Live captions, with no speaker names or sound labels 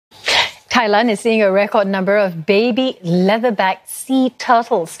Thailand is seeing a record number of baby leatherback sea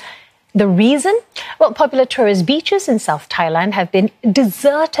turtles. The reason? Well, popular tourist beaches in South Thailand have been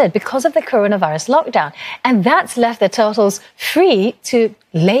deserted because of the coronavirus lockdown, and that's left the turtles free to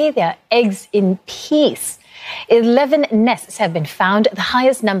lay their eggs in peace. 11 nests have been found, the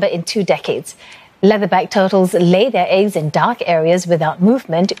highest number in 2 decades. Leatherback turtles lay their eggs in dark areas without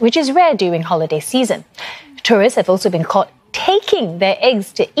movement, which is rare during holiday season. Tourists have also been caught taking their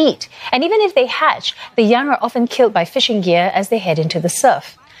eggs to eat, and even if they hatch, the young are often killed by fishing gear as they head into the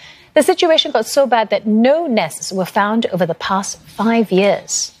surf. The situation got so bad that no nests were found over the past 5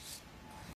 years.